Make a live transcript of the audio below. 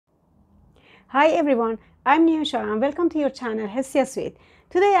Hi everyone, I'm Niyusha and welcome to your channel Hestia Sweet.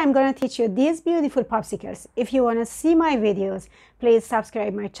 Today I'm going to teach you these beautiful popsicles. If you want to see my videos, please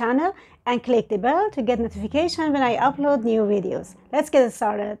subscribe my channel and click the bell to get notification when I upload new videos. Let's get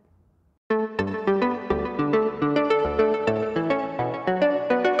started.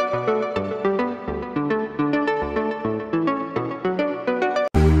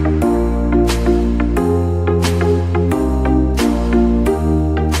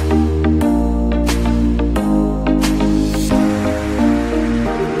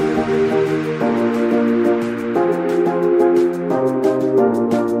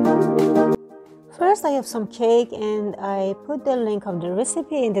 First, I have some cake and I put the link of the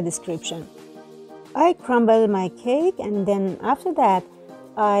recipe in the description. I crumble my cake and then after that,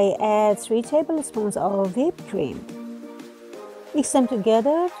 I add 3 tablespoons of whipped cream. Mix them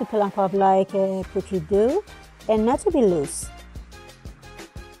together to clump up like a cookie dough and not to be loose.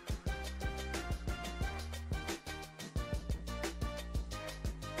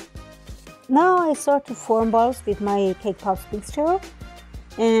 Now I start to form balls with my cake pops mixture,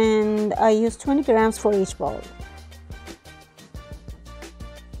 and I use 20 grams for each ball.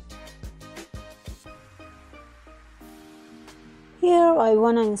 Here I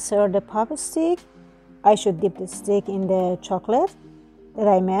want to insert the pop stick. I should dip the stick in the chocolate that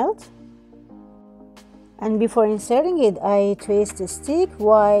I melt. And before inserting it, I twist the stick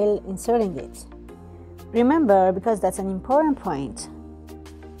while inserting it. Remember, because that's an important point.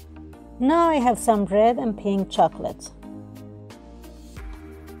 Now I have some red and pink chocolate.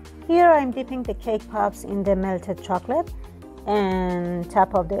 Here I'm dipping the cake pops in the melted chocolate and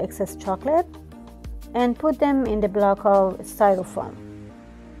tap off the excess chocolate and put them in the block of styrofoam.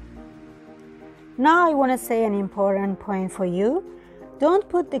 Now I want to say an important point for you. Don't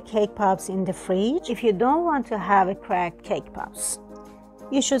put the cake pops in the fridge if you don't want to have a cracked cake pops.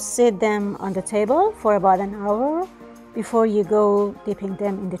 You should sit them on the table for about an hour before you go dipping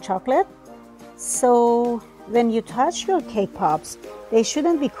them in the chocolate. So when you touch your cake pops, they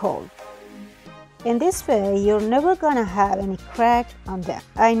shouldn't be cold. In this way, you're never gonna have any crack on them.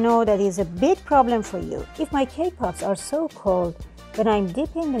 I know that is a big problem for you. If my cake pops are so cold when I'm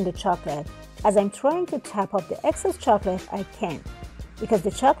dipping in the chocolate, as I'm trying to tap off the excess chocolate, I can't, because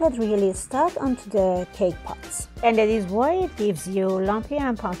the chocolate really stuck onto the cake pops. And that is why it gives you lumpy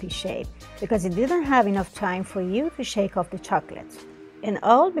and pumpy shape, because it didn't have enough time for you to shake off the chocolate. And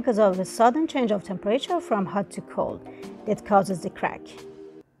all because of the sudden change of temperature from hot to cold that causes the crack.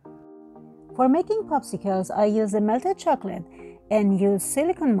 For making popsicles, I use the melted chocolate and use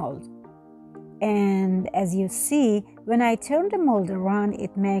silicone mold. And as you see, when I turn the mold around,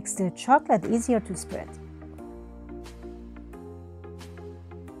 it makes the chocolate easier to spread.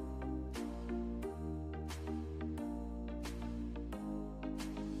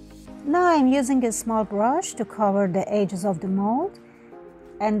 Now I'm using a small brush to cover the edges of the mold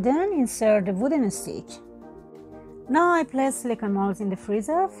and then insert the wooden stick. Now I place silicone molds in the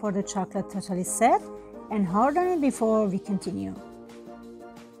freezer for the chocolate totally set and harden it before we continue.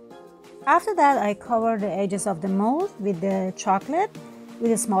 After that, I cover the edges of the mold with the chocolate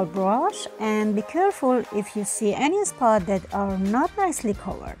with a small brush, and be careful if you see any spots that are not nicely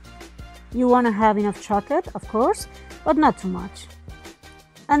covered. You want to have enough chocolate, of course, but not too much.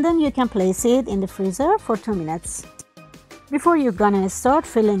 And then you can place it in the freezer for 2 minutes before you're gonna start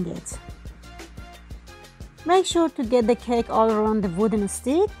filling it. Make sure to get the cake all around the wooden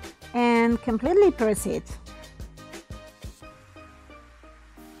stick and completely press it.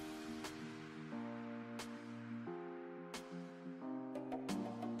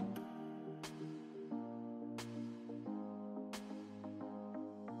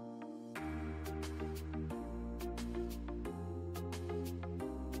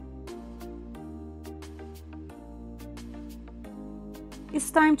 It's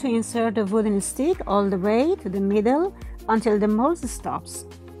time to insert the wooden stick all the way to the middle until the mold stops.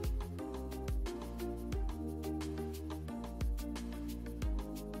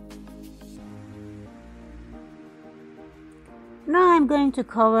 Now I'm going to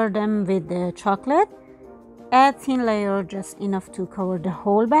cover them with the chocolate. Add thin layer just enough to cover the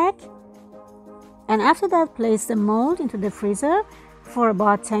whole back. And after that, place the mold into the freezer for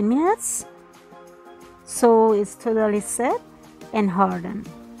about 10 minutes. So it's totally set and harden.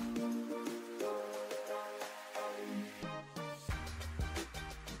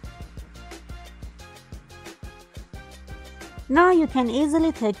 Now you can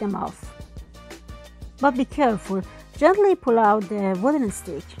easily take them off. But be careful, gently pull out the wooden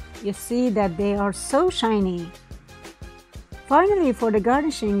stick. You see that they are so shiny. Finally, for the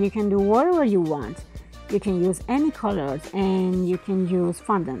garnishing, you can do whatever you want. You can use any colors and you can use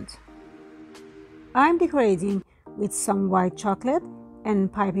fondant. I'm decorating with some white chocolate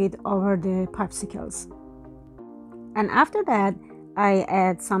and pipe it over the popsicles. And after that, I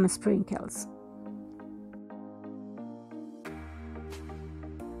add some sprinkles.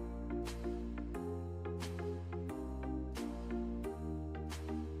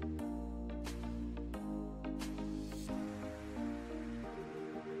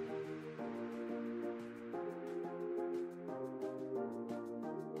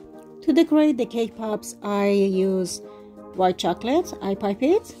 To decorate the cake pops, I use white chocolate. I pipe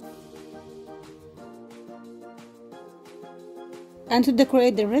it. And to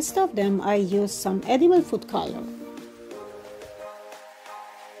decorate the rest of them, I use some edible food color.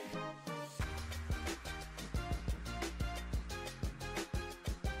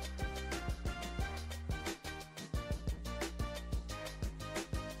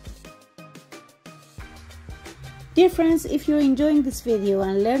 Dear friends, if you're enjoying this video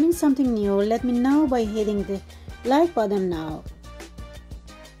and learning something new, let me know by hitting the like button now.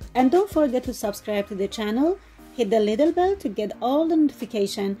 And don't forget to subscribe to the channel, hit the little bell to get all the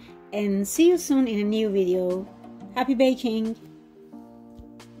notifications, and see you soon in a new video. Happy baking!